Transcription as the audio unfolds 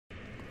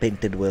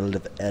painted world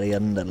of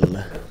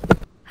Ariandel.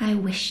 I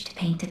wish to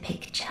paint a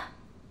picture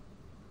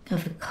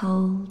of a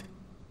cold,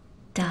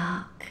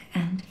 dark,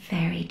 and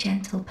very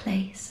gentle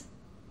place.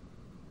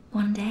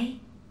 One day,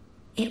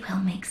 it will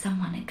make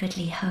someone a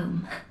goodly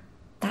home.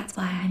 That's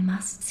why I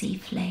must see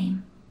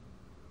flame.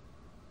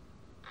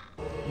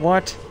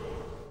 What?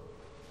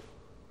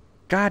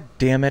 God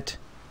damn it.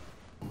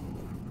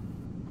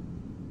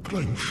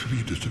 Bring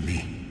Friede to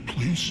me,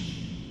 please.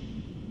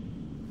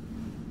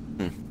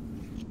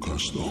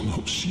 Canst thou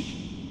not see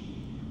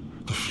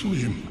the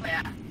flame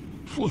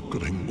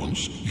flickering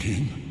once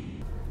again?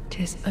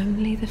 'Tis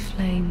only the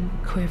flame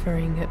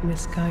quivering at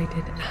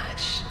misguided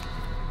ash.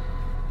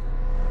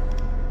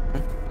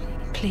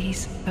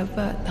 Please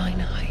avert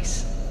thine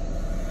eyes.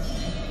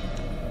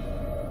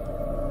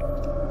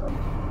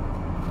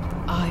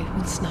 I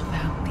will snuff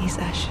out these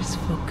ashes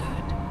for good.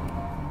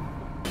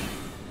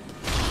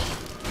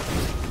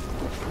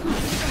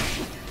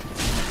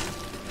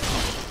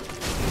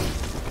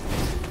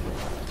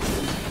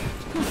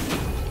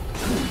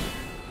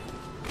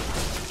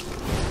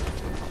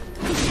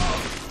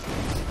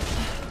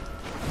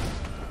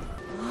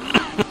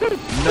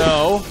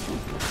 No.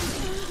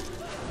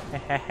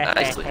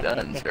 Nicely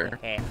done, sir.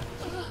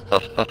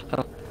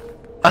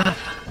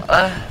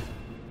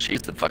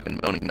 She's the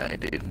fucking moaning knight,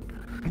 dude.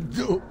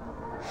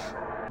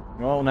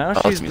 Well, now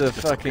Oh, she's this the music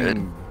is so fucking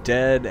good.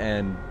 dead,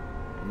 and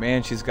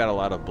man, she's got a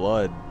lot of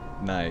blood.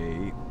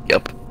 Knight.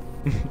 Yep.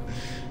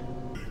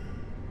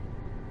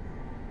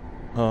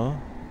 Huh?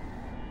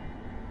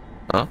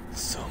 Huh?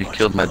 So You much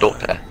killed my blood.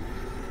 daughter.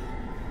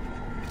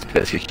 It's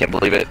because you can't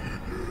believe it.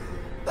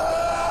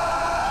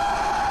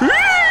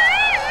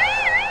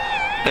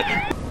 He's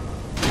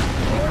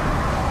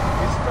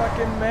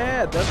fucking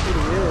mad. That's what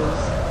he is.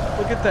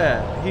 Look at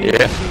that. He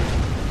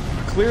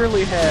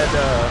clearly had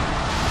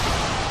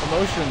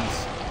emotions.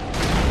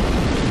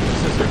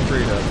 This is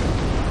Friede.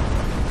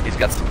 He's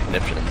got some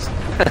conniptions.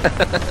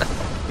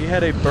 He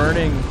had a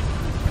burning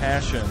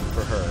passion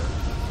for her.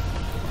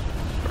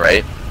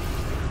 Right?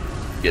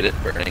 Get it?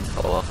 Burning.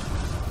 Hello.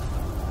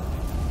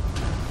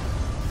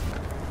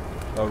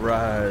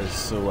 Arise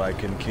so I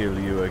can kill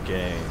you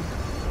again.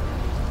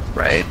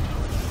 Right?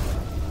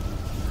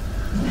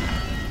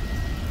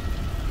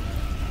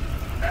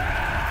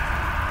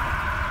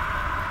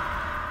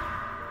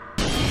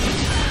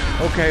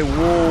 Okay,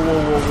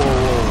 whoa.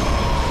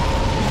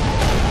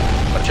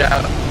 Watch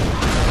out.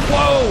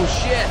 Whoa,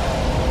 shit!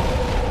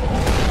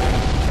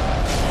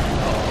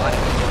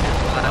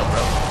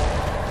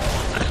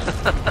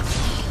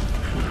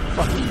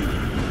 Fuck you.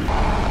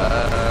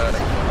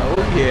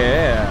 Oh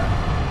yeah.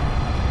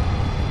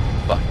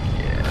 Fuck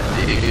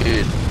yeah,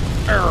 dude.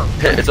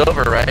 It's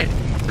over, right?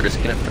 We're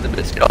just gonna for the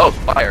biscuit. Oh,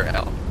 fire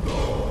out.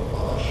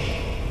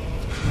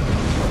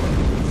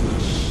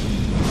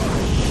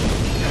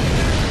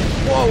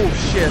 Whoa,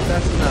 shit,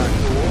 that's not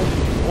cool.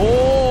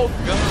 Oh,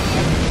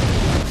 God.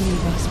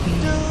 Leave us be,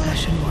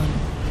 Ashen One.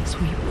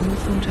 Sweep all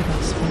thought of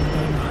us from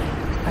thy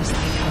mind as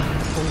they come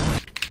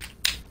forward.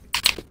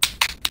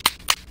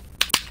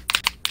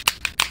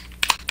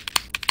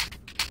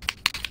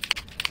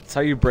 That's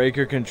how you break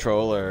your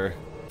controller.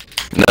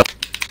 Nope.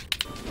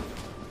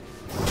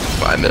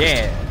 Oh, I missed.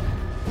 Yeah.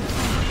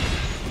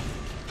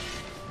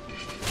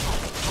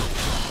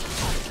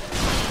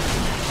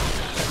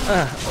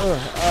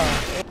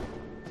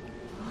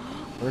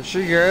 Where'd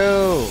she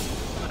go?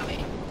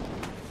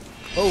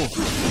 Oh.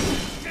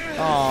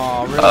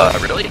 Aw, really?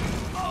 Really?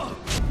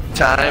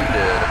 Time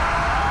to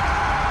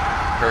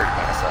hurt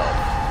myself.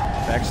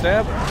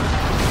 Backstab?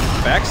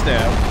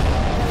 Backstab?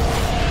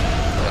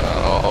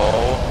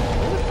 Oh.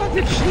 Where the fuck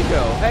did she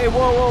go? Hey,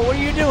 whoa, what are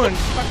you doing?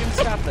 Fucking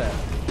stop that.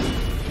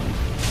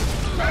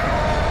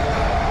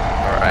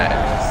 Alright.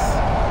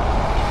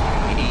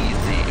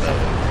 Easy.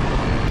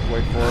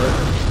 Wait for it.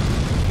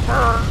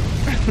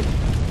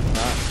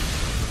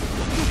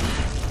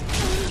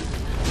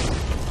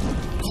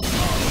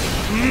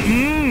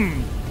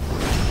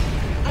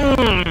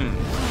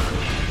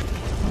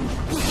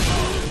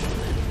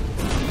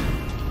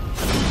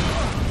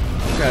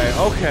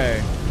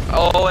 Okay.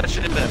 Oh, that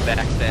should have been a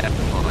backstab.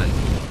 Come on.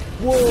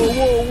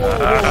 Whoa.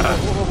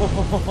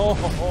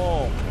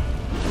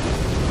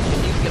 Can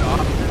you get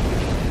off?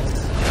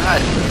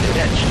 God,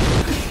 bitch.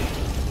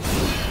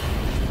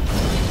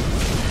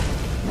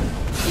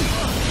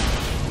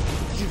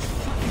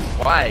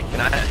 Why? Can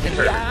I hit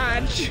her?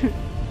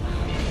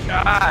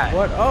 God.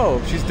 What?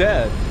 Oh, she's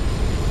dead.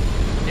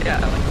 Yeah.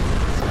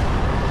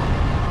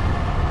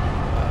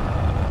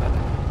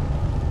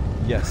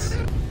 Yes.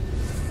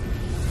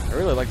 I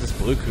really like this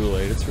blue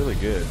Kool-Aid. It's really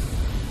good.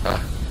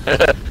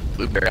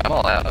 Blueberry. I'm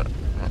all out.